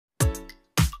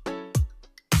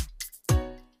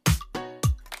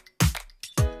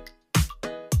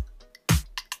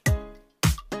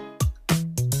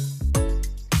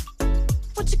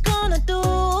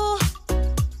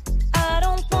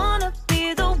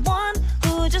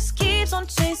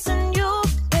chasing you,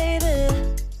 baby.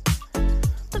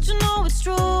 Don't you know it's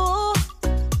true?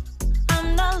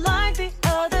 I'm not like the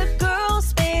other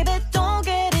girls, baby. Don't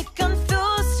get it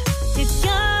confused. You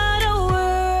gotta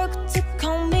work to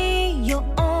call me your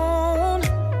own.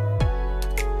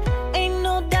 Ain't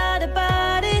no doubt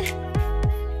about it.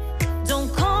 Don't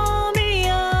call me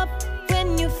up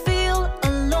when you feel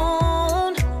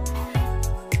alone,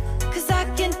 'cause I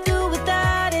can't do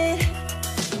without it.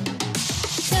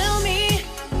 Tell me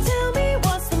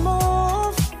what's the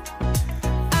move?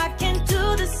 I can't do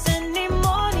this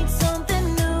anymore. Need something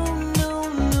new, new,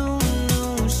 new,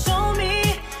 new. Show me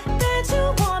that you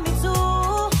want me to.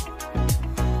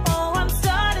 Oh, I'm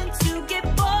starting to get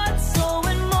bored, slow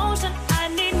in motion. I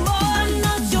need more. I'm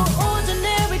not your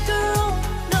ordinary girl,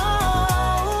 no.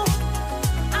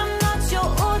 I'm not your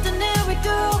ordinary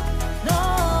girl, no.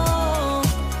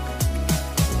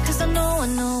 'Cause I know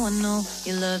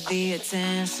you love the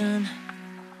attention,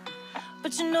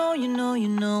 but you know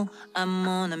I'm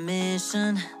on a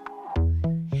mission.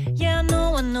 Yeah, I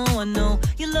know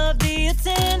you love the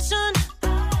attention,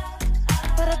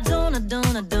 but I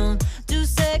don't do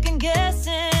second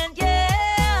guessing.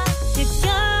 Yeah, you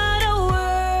gotta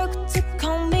work to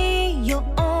call me your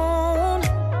own.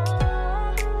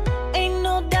 Ain't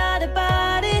no doubt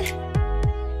about it.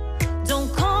 Don't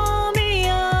call me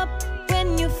up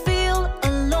when you feel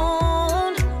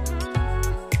alone,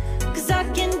 'cause I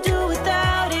can do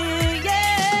without it.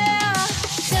 Yeah,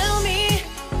 tell me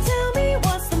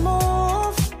what's the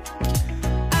move?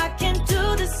 I can't do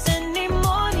this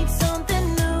anymore. Need something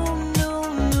new, new,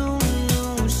 new,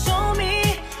 new. Show me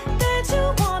that you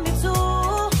want me to.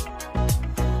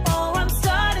 Oh, I'm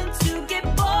starting to get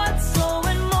bored, slow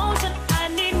in motion. I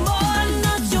need more. I'm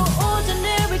not your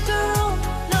ordinary girl,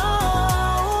 no.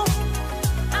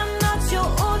 I'm not your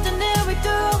ordinary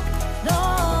girl, no.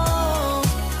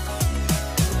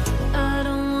 I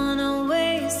don't wanna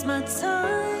waste my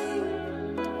time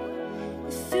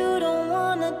if you don't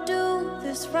wanna do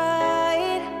this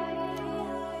right.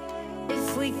 If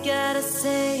we gotta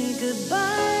say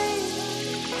goodbye,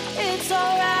 it's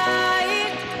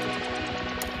alright.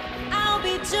 I'll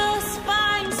be just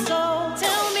fine. So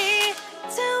tell me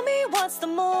what's the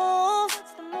move?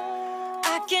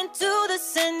 I can't do this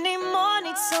anymore.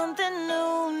 Need something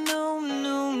new, new.